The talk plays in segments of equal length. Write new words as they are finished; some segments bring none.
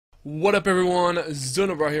What up, everyone?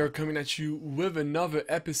 ZonoBRAH here, coming at you with another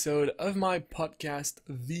episode of my podcast,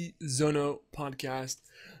 the Zono Podcast.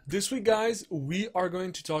 This week, guys, we are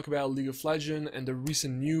going to talk about League of Legends and the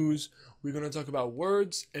recent news. We're going to talk about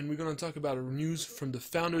words, and we're going to talk about news from the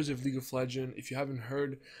founders of League of Legends. If you haven't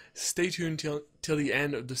heard, stay tuned till the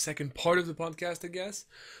end of the second part of the podcast, I guess.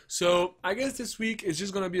 So, I guess this week is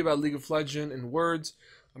just going to be about League of Legends and words.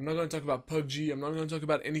 I'm not going to talk about PUBG. I'm not going to talk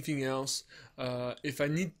about anything else. If I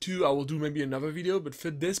need to, I will do maybe another video. But for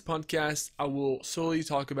this podcast, I will solely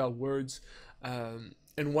talk about words and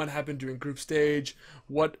what happened during group stage.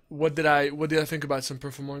 What did I think about some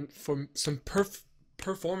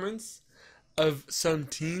performance of some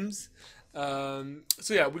teams.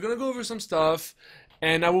 So yeah, we're gonna go over some stuff.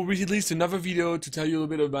 And I will release another video to tell you a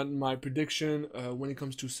little bit about my prediction when it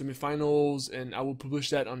comes to semifinals, and I will publish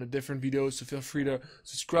that on a different video. So feel free to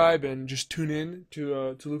subscribe and just tune in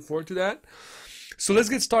to look forward to that. So let's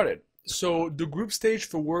get started. So the group stage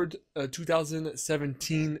for World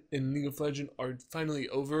 2017 in League of Legends are finally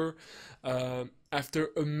over. After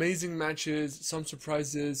amazing matches, some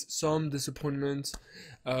surprises, some disappointments,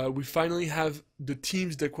 we finally have the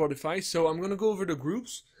teams that qualify. So I'm gonna go over the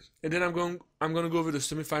groups. And then I'm gonna go over the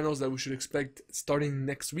semifinals that we should expect starting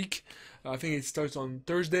next week. I think it starts on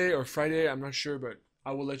Thursday or Friday. I'm not sure, but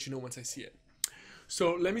I will let you know once I see it.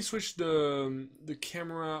 So let me switch the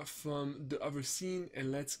camera from the other scene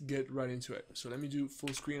and let's get right into it. So let me do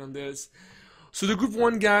full screen on this. So the group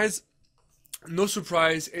one, guys, no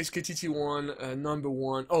surprise, HKTT1 number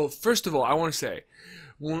one. Oh, first of all, I want to say,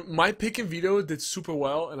 my pick and video did super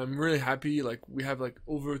well, and I'm really happy. Like, we have like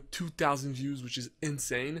over 2,000 views, which is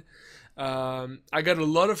insane. I got a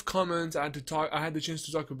lot of comments. I had the chance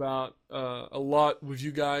to talk about a lot with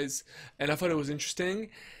you guys, and I thought it was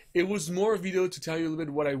interesting. It was more a video to tell you a little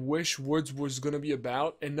bit what I wish Words was gonna be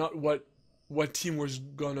about, and not what team was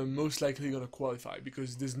gonna most likely gonna qualify,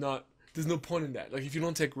 because there's no point in that. Like, if you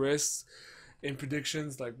don't take risks in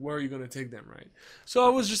predictions, like, where are you gonna take them, right? So I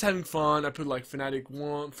was just having fun. I put like Fnatic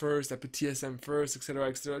 1 first, I put TSM first, etc.,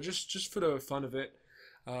 etc., just for the fun of it.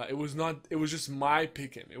 It was just my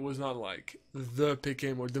pick 'em. It was not like the pick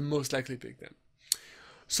 'em or the most likely pick them.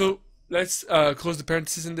 So let's close the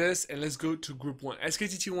parentheses in this and let's go to group 1.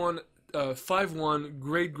 SKTT1 5-1,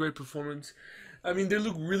 great performance. I mean, they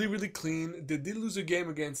look really clean. They did lose a game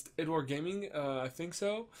against Edward Gaming, I think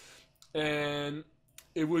so, and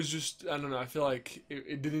it was just, I don't know, I feel like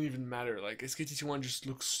it didn't even matter. Like, SKTT1 just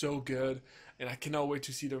looks so good, and I cannot wait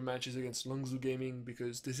to see their matches against Longzhu Gaming,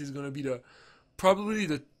 because this is going to be probably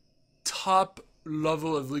the top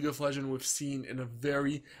level of League of Legends we've seen in a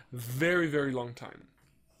very long time.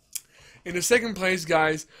 In the second place,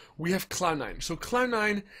 guys, we have Cloud9. So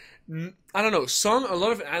Cloud9, I don't know, a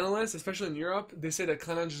lot of analysts, especially in Europe, they say that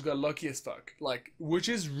Cloud9 just got lucky as fuck. Like, which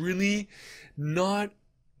is really not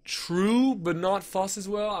true, but not false as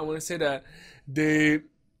well. I want to say that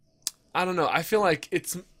I don't know, I feel like I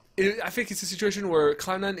think it's a situation where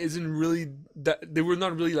Cloud9 isn't really that, they were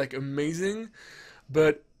not really like amazing,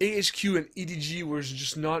 but AHQ and EDG were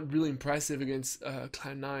just not really impressive against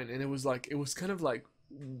Cloud9, and it was kind of like,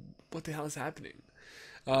 what the hell is happening?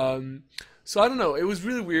 So I don't know, it was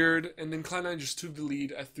really weird, and then Cloud9 just took the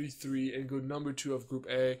lead at 3-3 and go number 2 of Group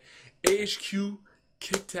A. AHQ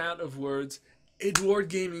kicked out of Worlds. Edward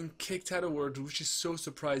Gaming kicked out of Worlds, which is so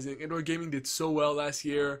surprising. Edward Gaming did so well last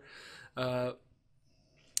year.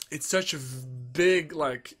 It's such a big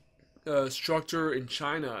structure in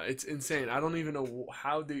China. It's insane. I don't even know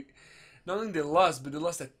how they. Not only they lost, but they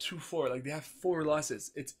lost at 2-4. Like, they have 4 losses.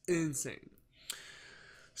 It's insane.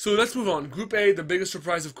 So let's move on. Group A, the biggest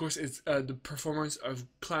surprise, of course, is the performance of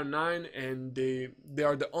Cloud9, and they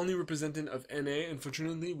are the only representative of NA.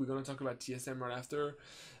 Unfortunately, we're gonna talk about TSM right after.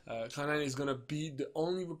 Cloud9 is gonna be the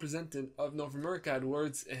only representative of North America at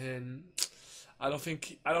Worlds, and I don't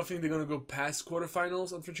think they're gonna go past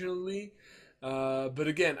quarterfinals, unfortunately. But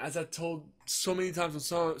again, as I told so many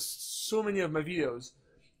times on so many of my videos,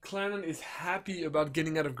 Cloud9 is happy about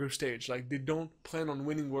getting out of group stage. Like, they don't plan on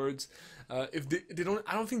winning Worlds. If they don't,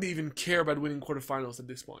 I don't think they even care about winning quarterfinals at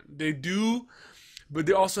this point. They do, but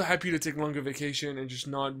they're also happy to take longer vacation and just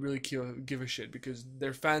not really give a shit, because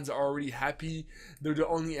their fans are already happy. They're the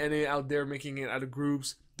only NA out there making it out of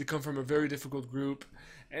groups. They come from a very difficult group,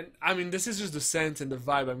 and I mean, this is just the sense and the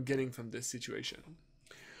vibe I'm getting from this situation.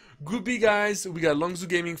 Group B, guys, we got Longzhu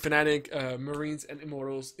Gaming, Fnatic, Marines, and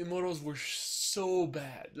Immortals. Immortals were so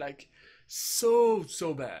bad, like so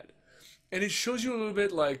bad, and it shows you a little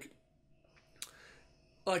bit like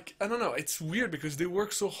I don't know, it's weird because they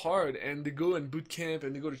work so hard and they go in boot camp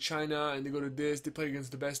and they go to China and they go to this, they play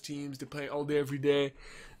against the best teams, they play all day every day.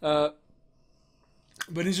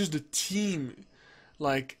 but it's just the team,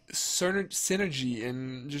 like certain synergy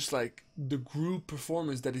and just like the group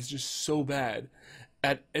performance that is just so bad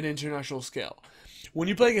at an international scale. When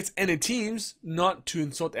you play against any teams, not to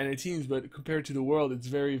insult any teams, but compared to the world, it's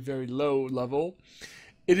very, very low level.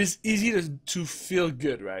 It is easy to feel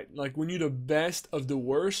good, right? Like when you're the best of the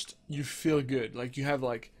worst, you feel good. Like you have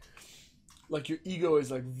like your ego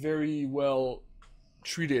is like very well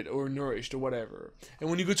treated or nourished or whatever. And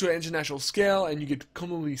when you go to an international scale and you get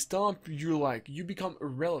completely stomped, you're like, you become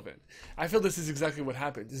irrelevant. I feel this is exactly what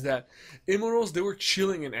happened, is that Immortals, they were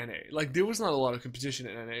chilling in NA. Like there was not a lot of competition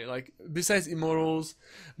in NA. Like besides Immortals,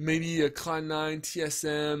 maybe a Cloud9,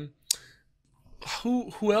 TSM,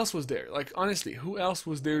 who else was there? Like honestly, who else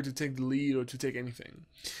was there to take the lead or to take anything?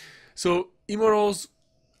 So Immortals,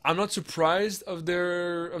 I'm not surprised of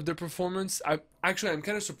their performance. I'm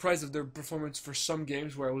kind of surprised of their performance for some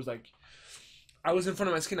games where I was like, I was in front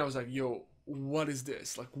of my screen. I was like, yo, what is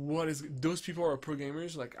this? Like, what is those people are pro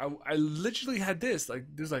gamers? Like, I literally had this. Like,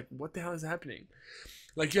 there's like, what the hell is happening?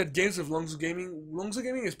 Like, you had games of Longzhu Gaming. Longzhu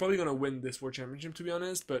Gaming is probably gonna win this World Championship, to be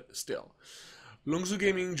honest. But still, Longzhu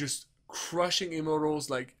Gaming just crushing Immortals.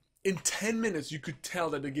 Like in 10 minutes, you could tell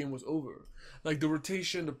that the game was over. Like the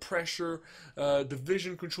rotation, the pressure, the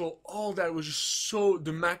vision control, all that was just so.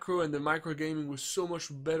 The macro and the micro gaming was so much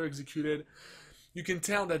better executed. You can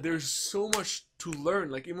tell that there's so much to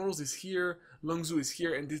learn. Like Immortals is here, Longzhu is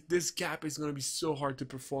here, and this gap is going to be so hard to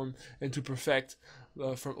perform and to perfect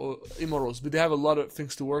from Immortals. But they have a lot of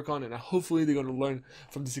things to work on, and hopefully they're going to learn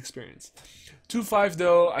from this experience. 2-5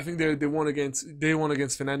 though, I think they won against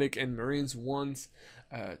Fnatic and Marines once.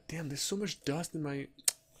 Damn, there's so much dust in my.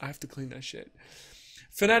 I have to clean that shit.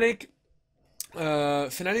 Fnatic,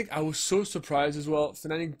 I was so surprised as well.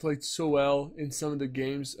 Fnatic played so well in some of the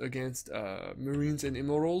games against Marines and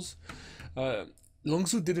Immortals.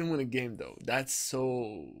 Longzhu didn't win a game though. That's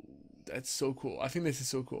so cool. I think this is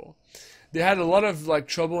so cool. They had a lot of like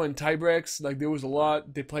trouble in tiebreaks. Like there was a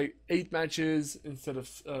lot. They played 8 matches instead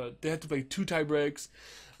of they had to play 2 tiebreaks.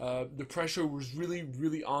 The pressure was really,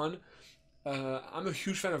 really on. I'm a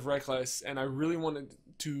huge fan of Reckless, and I really wanted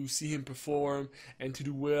to see him perform and to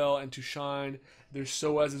do well and to shine. There's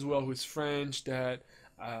Soaz as well, who's French, that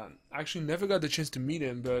actually never got the chance to meet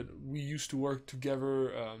him, but we used to work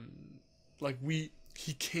together.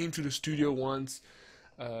 He came to the studio once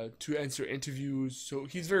to answer interviews, so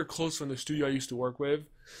he's very close from the studio I used to work with.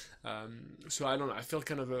 So I don't know, I felt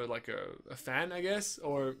kind of a fan, I guess,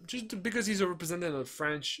 or just because he's a representative of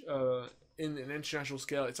French in an international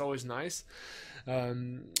scale, it's always nice.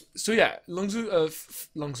 So yeah,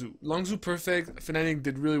 Longzhu perfect. Fnatic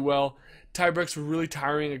did really well. Tiebreaks were really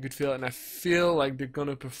tiring, I could feel it, and I feel like they're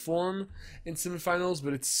gonna perform in semifinals,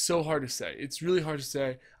 but it's so hard to say. It's really hard to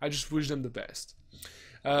say. I just wish them the best.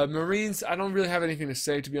 Marines, I don't really have anything to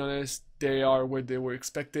say, to be honest. They are where they were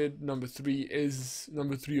expected. Number 3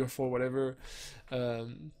 or 4, whatever.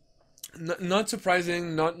 Not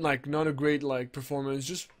surprising, not a great like performance,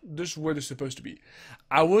 just where they're supposed to be.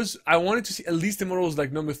 I wanted to see at least Immortals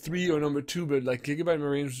like number 3 or number 2, but like Gigabyte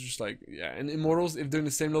Marines was just like, yeah, and Immortals, if they're in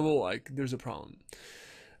the same level, like there's a problem.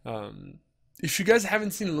 If you guys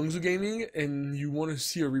haven't seen Longzhu Gaming and you want to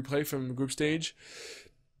see a replay from the group stage,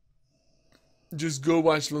 just go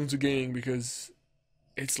watch Longzhu Gaming, because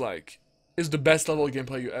it's the best level of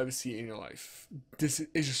gameplay you ever see in your life. This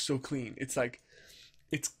is just so clean. It's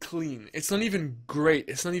clean. It's not even great.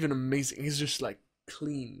 It's not even amazing. It's just like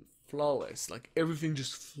clean, flawless. Like everything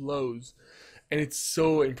just flows. And it's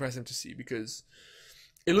so impressive to see, because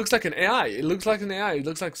it looks like an AI. It looks like an AI. It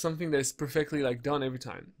looks like something that's perfectly like done every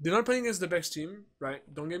time. They're not playing against the best team, right?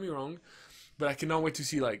 Don't get me wrong. But I cannot wait to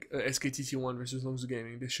see like SKTT1 versus Longzhu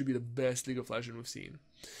Gaming. This should be the best League of Legends we've seen.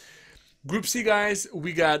 Group C, guys,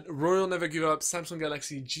 we got Royal Never Give Up, Samsung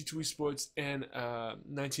Galaxy, G2 Esports, and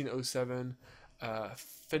 1907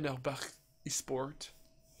 Fenerbahce Esport.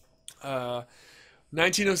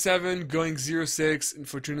 1907 going 0-6,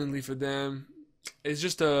 unfortunately for them. This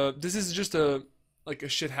is just a like a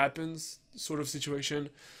shit happens sort of situation.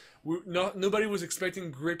 Nobody was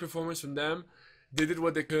expecting great performance from them. They did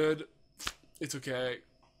what they could. It's okay.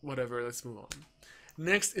 Whatever, let's move on.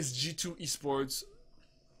 Next is G2 Esports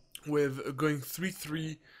with going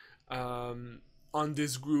 3-3 on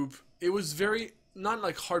this group. It was very, not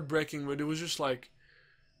like heartbreaking, but it was just like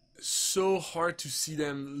so hard to see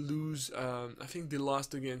them lose. I think they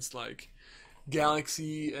lost against like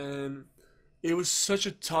Galaxy, and it was such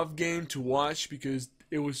a tough game to watch because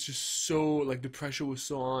it was just so like the pressure was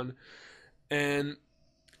so on, and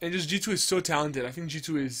just G2 is so talented. I think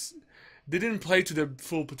G2 is they didn't play to their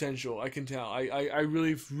full potential. I can tell. I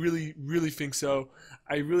really, really, really think so.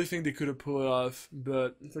 I really think they could have pulled it off,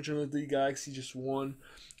 but unfortunately, Galaxy just won.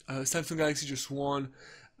 Samsung Galaxy just won.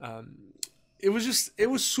 Um, it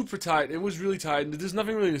was super tight. It was really tight. And there's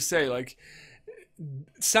nothing really to say. Like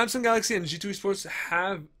Samsung Galaxy and G2 Esports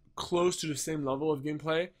have close to the same level of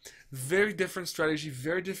gameplay. Very different strategy,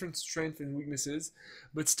 very different strengths and weaknesses,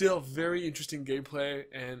 but still very interesting gameplay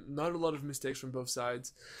and not a lot of mistakes from both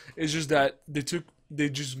sides. It's just that they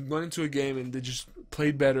just went into a game and they just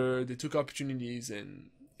played better. They took opportunities and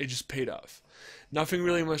it just paid off. Nothing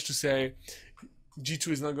really much to say.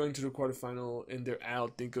 G2 is not going to the quarterfinal and they're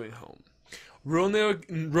out. They're going home.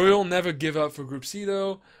 Royal never give up for Group C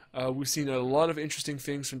though. We've seen a lot of interesting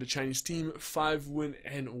things from the Chinese team. 5 wins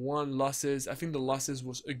and 1 losses. I think the losses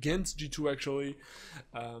was against G2 actually.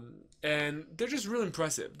 And they're just really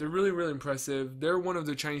impressive. They're really, really impressive. They're one of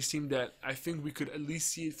the Chinese team that I think we could at least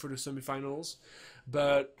see it for the semifinals.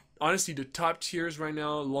 But honestly, the top tiers right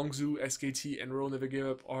now, Longzhu, SKT, and Royal Never Give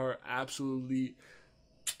Up are absolutely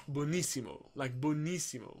bonissimo. Like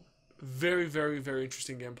bonissimo. Very, very, very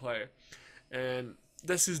interesting gameplay. And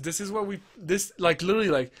this is what we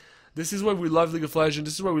literally this is why we love League of Legends.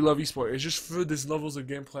 This is why we love esports. It's just for these levels of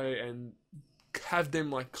gameplay and have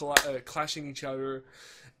them like clashing each other.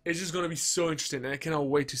 It's just gonna be so interesting, and I cannot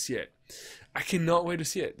wait to see it. I cannot wait to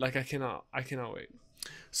see it. Like I cannot wait.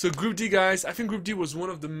 So Group D, guys. I think Group D was one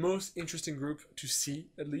of the most interesting group to see,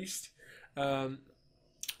 at least,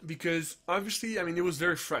 because obviously, I mean, it was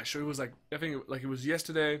very fresh. So it was like I think it was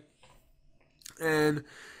yesterday, and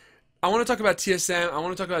I want to talk about TSM. I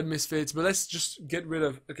want to talk about Misfits, but let's just get rid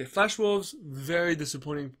of. Okay, Flash Wolves, very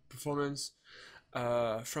disappointing performance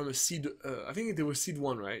from a seed. I think they were seed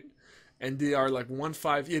 1, right? And they are like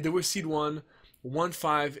 1-5. Yeah, they were seed 1,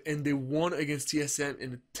 1-5, and they won against TSM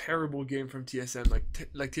in a terrible game from TSM.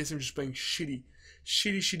 Like TSM just playing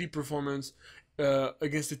shitty performance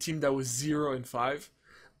against a team that was 0-5.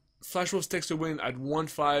 Flash Wolves takes a win at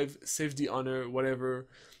 1-5, saves the honor, whatever.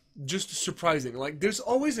 Just surprising. Like there's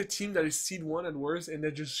always a team that is seed 1 at worst and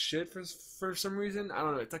they're just shit for some reason. I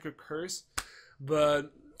don't know, it's like a curse.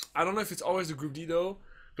 But I don't know if it's always the Group D though.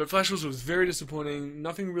 But Flash Wolves was very disappointing.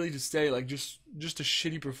 Nothing really to say. Like just a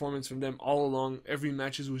shitty performance from them all along. Every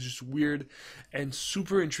matches was just weird and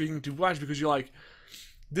super intriguing to watch because you're like,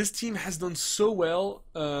 this team has done so well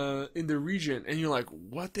in the region, and you're like,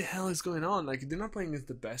 what the hell is going on? Like they're not playing against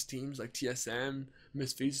the best teams like TSM,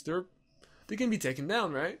 Misfits. They can be taken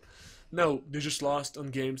down, right? No, they just lost on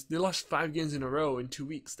games. They lost 5 games in a row in 2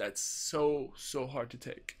 weeks. That's so hard to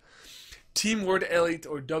take. Team World Elite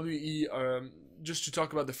or WE, just to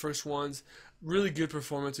talk about the first ones, really good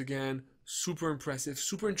performance again. Super impressive,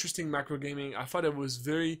 super interesting macro gaming. I thought it was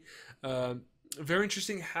very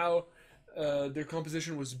interesting how their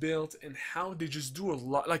composition was built and how they just do a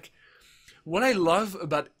lot. Like what I love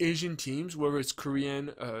about Asian teams, whether it's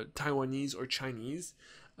Korean, Taiwanese, or Chinese.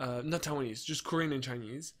 Not Taiwanese, just Korean and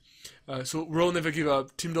Chinese. So Royal Never Give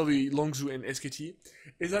Up, Team W, Longzhu, and SKT,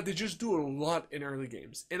 is that they just do a lot in early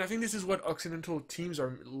games. And I think this is what Occidental teams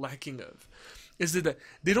are lacking of. Is that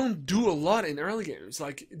they don't do a lot in early games.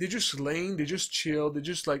 Like, they just lane, they just chill, they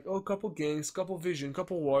just like, oh, couple ganks, couple vision,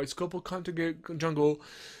 couple wards, couple counter jungle.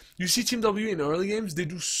 You see Team W in early games, they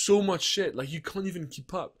do so much shit. Like, you can't even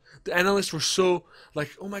keep up. The analysts were so,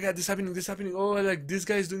 like, oh my god, this happening. Oh, like, this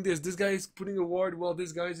guy is doing this guy is putting a ward, well,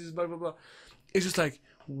 this guy is blah, blah, blah. It's just like,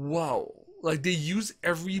 wow. Like, they use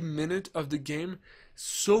every minute of the game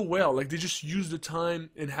so well. Like, they just use the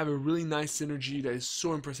time and have a really nice synergy that is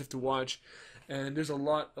so impressive to watch. And there's a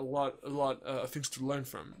lot of things to learn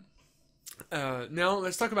from. Now,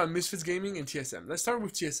 let's talk about Misfits Gaming and TSM. Let's start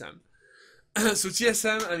with TSM. So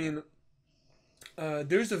TSM, I mean,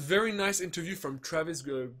 there's a very nice interview from Travis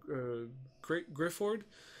Grifford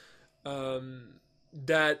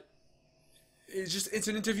that it's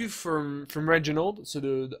an interview from Reginald, so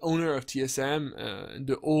the owner of TSM,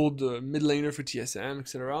 the old mid laner for TSM,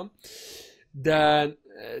 etc. That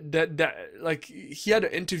like he had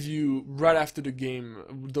an interview right after the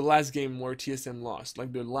game, the last game where TSM lost,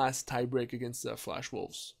 like the last tiebreak against Flash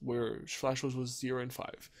Wolves, where Flash Wolves was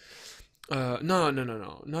 0-5. No.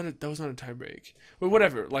 That was not a tiebreak. But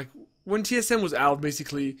whatever. Like when TSM was out,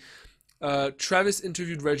 basically, Travis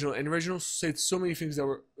interviewed Reginald, and Reginald said so many things that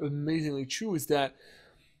were amazingly true. Is that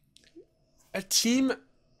a team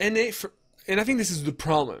NA for, and I think this is the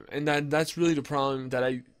problem, and that's really the problem that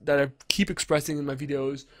I keep expressing in my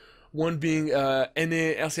videos. One being NA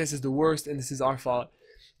LCS is the worst, and this is our fault.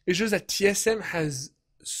 It's just that TSM has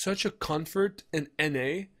such a comfort in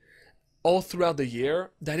NA all throughout the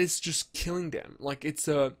year that it's just killing them. Like it's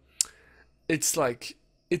like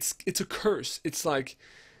it's a curse. It's like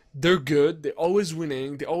they're good. They're always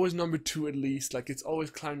winning. They're always number two at least. Like it's always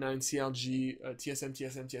Cloud9, CLG, TSM,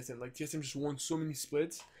 TSM, TSM. Like TSM just won so many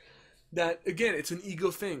splits that again, it's an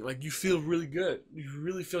ego thing. Like you feel really good. You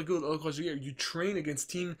really feel good all across the year. You train against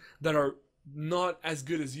teams that are not as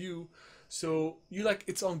good as you, so you like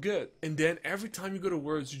it's all good. And then every time you go to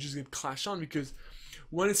Worlds, you just get clashed on because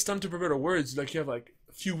when it's time to prepare to Worlds, like you have like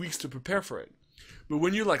a few weeks to prepare for it. But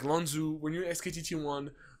when you're like Lonzu, when you're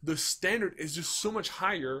SKTT1, the standard is just so much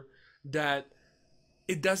higher that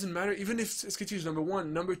it doesn't matter. Even if SKT is number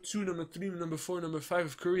one, number two, number three, number four, number five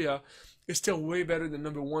of Korea is still way better than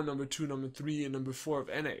number one, number two, number three, and number four of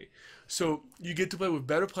NA. So you get to play with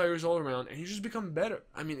better players all around, and you just become better.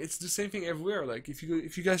 I mean, it's the same thing everywhere. Like if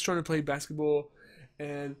you guys trying to play basketball,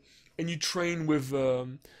 and you train with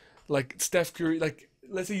like Steph Curry, like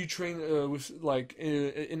let's say you train with like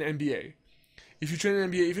in NBA. If you train in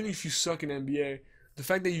NBA, even if you suck in NBA, the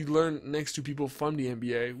fact that you learn next to people from the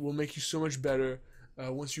NBA will make you so much better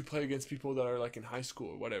once you play against people that are like in high school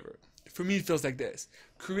or whatever. For me, it feels like this.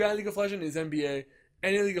 Korea League of Legends is NBA,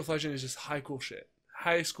 NA League of Legends is just high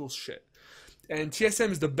school shit. And TSM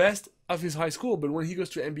is the best of his high school, but when he goes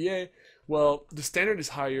to NBA, well, the standard is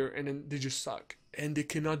higher, and then they just suck, and they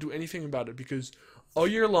cannot do anything about it because all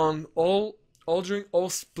year long, all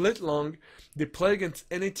split long, they play against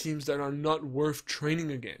NA teams that are not worth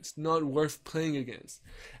training against, not worth playing against.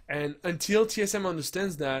 And until TSM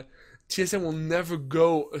understands that, TSM will never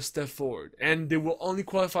go a step forward, and they will only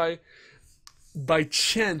qualify by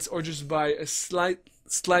chance or just by a slight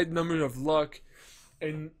number of luck,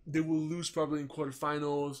 and they will lose probably in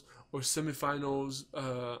quarterfinals or semifinals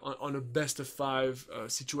on a best of five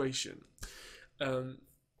situation.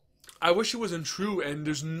 I wish it wasn't true, and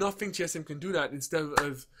there's nothing TSM can do that. Instead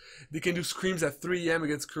of they can do scrims at 3 a.m.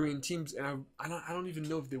 against Korean teams, and I don't even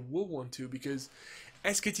know if they will want to, because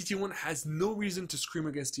SKTT1 has no reason to scream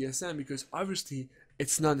against TSM because obviously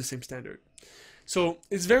it's not the same standard. So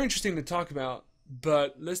it's very interesting to talk about,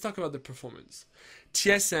 but let's talk about the performance.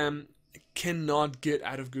 TSM cannot get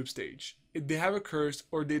out of group stage. They have a curse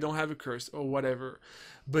or they don't have a curse or whatever.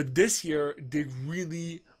 But this year they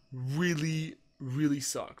really, really, really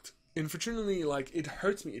sucked. Unfortunately, like it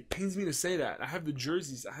hurts me. It pains me to say that. I have the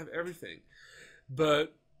jerseys, I have everything.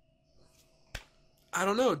 But I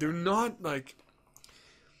don't know. They're not like.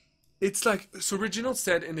 It's like, so Reginald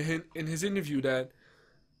said in his interview that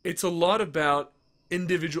it's a lot about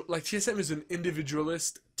individual, like TSM is an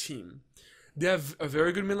individualist team. They have a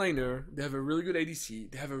very good mid laner, they have a really good ADC,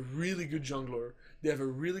 they have a really good jungler, they have a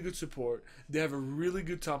really good support, they have a really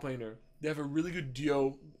good top laner, they have a really good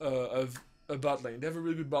duo of a bot lane, they have a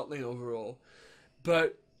really good bot lane overall.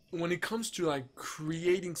 But when it comes to like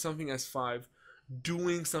creating something as 5,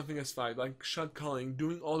 doing something as 5, like shot calling,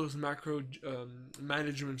 doing all those macro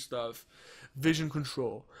management stuff, vision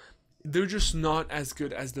control, they're just not as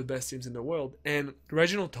good as the best teams in the world. And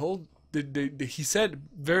Reginald he said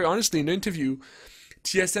very honestly in the interview,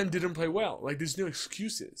 TSM didn't play well. Like there's no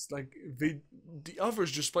excuses. Like the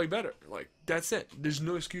others just play better. Like that's it. There's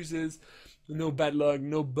no excuses, no bad luck,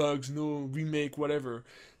 no bugs, no remake, whatever.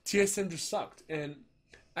 TSM just sucked. And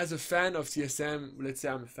as a fan of TSM, let's say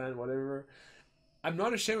I'm a fan, whatever, I'm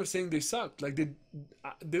not ashamed of saying they sucked. Like they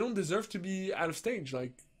don't deserve to be out of stage.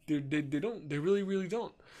 Like they don't. They really, really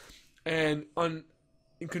don't. And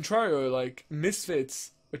in contrario, like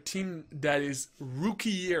Misfits, a team that is rookie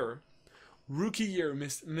year,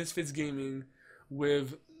 Misfits Gaming,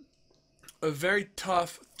 with a very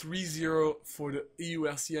tough 3-0 for the EU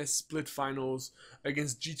LCS split finals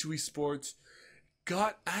against G2 Esports,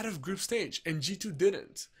 got out of group stage, and G2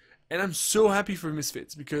 didn't. And I'm so happy for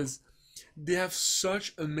Misfits because they have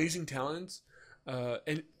such amazing talents.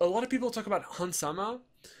 And a lot of people talk about Hansama.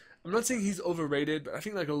 I'm not saying he's overrated, but I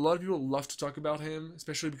think like a lot of people love to talk about him,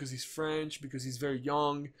 especially because he's French, because he's very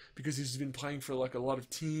young, because he's been playing for like a lot of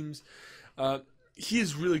teams. He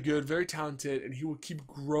is really good, very talented, and he will keep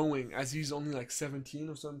growing as he's only like 17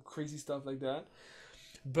 or some crazy stuff like that.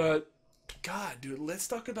 But God, dude, let's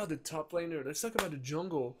talk about the top laner. Let's talk about the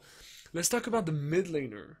jungle. Let's talk about the mid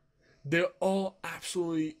laner. They're all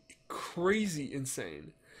absolutely crazy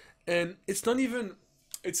insane. And it's not even,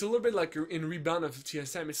 it's a little bit like in Rebound of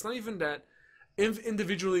TSM. It's not even that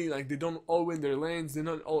individually, like they don't all win their lanes, they're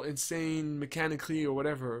not all insane mechanically or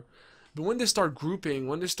whatever. But when they start grouping,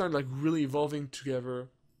 when they start like really evolving together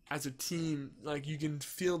as a team, like you can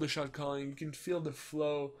feel the shot calling, you can feel the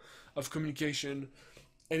flow of communication,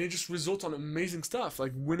 and it just results on amazing stuff,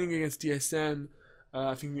 like winning against TSM,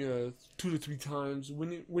 I think 2 to 3 times,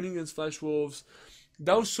 winning against Flash Wolves.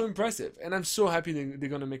 That was so impressive, and I'm so happy they're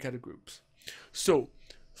gonna make out of groups. So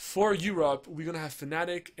For Europe, we're gonna have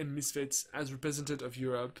Fnatic and Misfits as representative of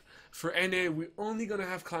Europe. For NA, we're only gonna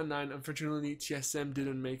have Cloud9. Unfortunately, TSM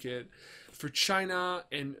didn't make it. For China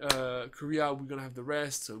and Korea, we're gonna have the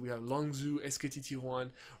rest. So we have Longzhu, SKT T1,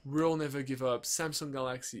 Real Never Give Up, Samsung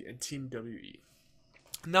Galaxy, and Team WE.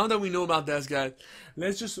 Now that we know about that, guys,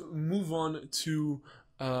 let's just move on to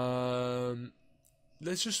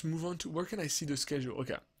where can I see the schedule?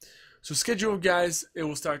 Okay. So schedule, guys, it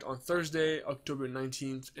will start on Thursday, October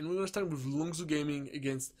 19th, and we're going to start with Longzhu Gaming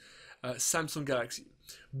against Samsung Galaxy.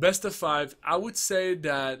 Best of 5. I would say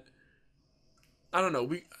that, I don't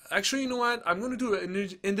know, you know what? I'm going to do an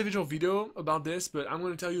individual video about this, but I'm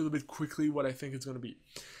going to tell you a little bit quickly what I think it's going to be.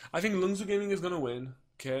 I think Longzhu Gaming is going to win,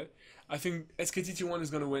 okay? I think SKT T1 is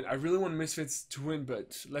going to win. I really want Misfits to win,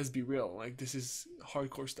 but let's be real. Like, this is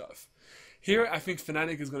hardcore stuff. Here, I think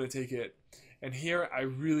Fnatic is going to take it. And here, I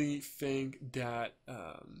really think that,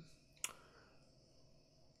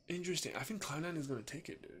 interesting. I think Cloud9 is going to take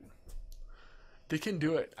it, dude. They can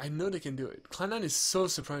do it. I know they can do it. Cloud9 is so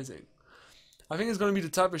surprising. I think it's going to be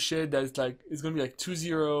the type of shit that it's going to be like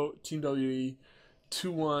 2-0 Team WE,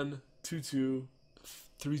 2-1, 2-2,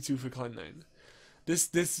 3-2 for Cloud9. This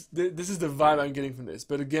is the vibe I'm getting from this.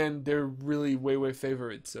 But again, they're really way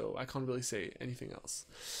favored, so I can't really say anything else.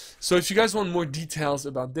 So if you guys want more details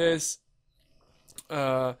about this,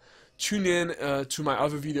 tune in to my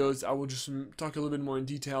other videos. I will just talk a little bit more in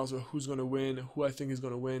details of who's going to win, who I think is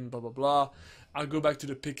going to win, blah blah blah. I'll go back to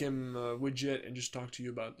the pick'em widget and just talk to you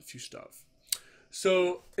about a few stuff.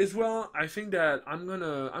 So as well, I think that I'm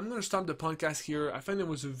gonna stop the podcast here. I find it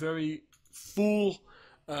was a very full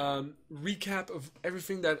recap of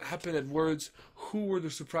everything that happened at Worlds. Who were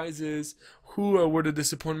the surprises? Who were the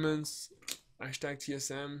disappointments? Hashtag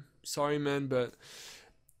TSM. Sorry, man, but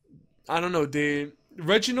I don't know.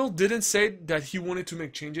 Reginald didn't say that he wanted to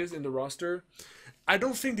make changes in the roster. I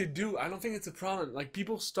don't think they do. I don't think it's a problem. Like,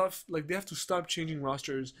 they have to stop changing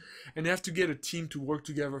rosters, and they have to get a team to work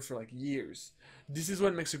together for like years. This is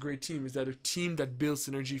what makes a great team, is that a team that builds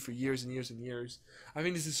synergy for years and years and years. I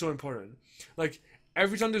think this is so important. Like,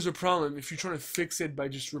 every time there's a problem, if you're trying to fix it by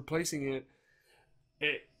just replacing it,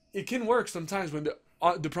 it can work sometimes when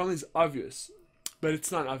the problem is obvious, but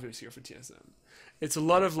it's not obvious here for TSM. It's a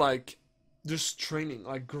lot of like just training,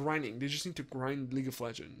 like grinding. They just need to grind League of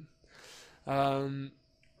Legends. And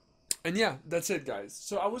yeah, that's it, guys.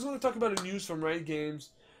 So I was going to talk about the news from Riot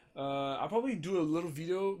Games. I'll probably do a little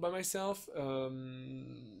video by myself,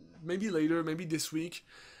 maybe later, maybe this week.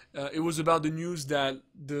 It was about the news that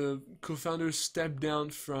the co-founders stepped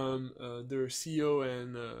down from their CEO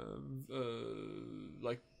and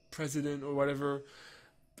like president or whatever,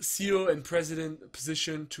 CEO and president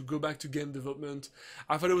position to go back to game development.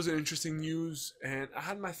 I thought it was an interesting news, and I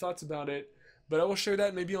had my thoughts about it. But I will share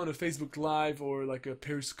that maybe on a Facebook Live or like a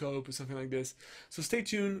Periscope or something like this. So stay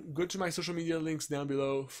tuned. Go to my social media links down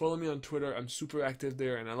below. Follow me on Twitter. I'm super active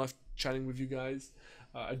there, and I love chatting with you guys.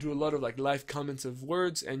 I do a lot of like live comments of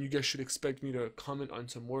words, and you guys should expect me to comment on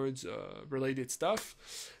some words related stuff.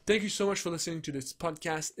 Thank you so much for listening to this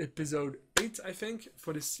podcast, episode 8, I think,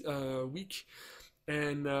 for this week.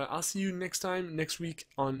 And I'll see you next week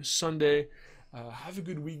on Sunday. Have a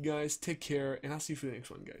good week, guys. Take care, and I'll see you for the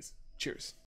next one, guys. Cheers.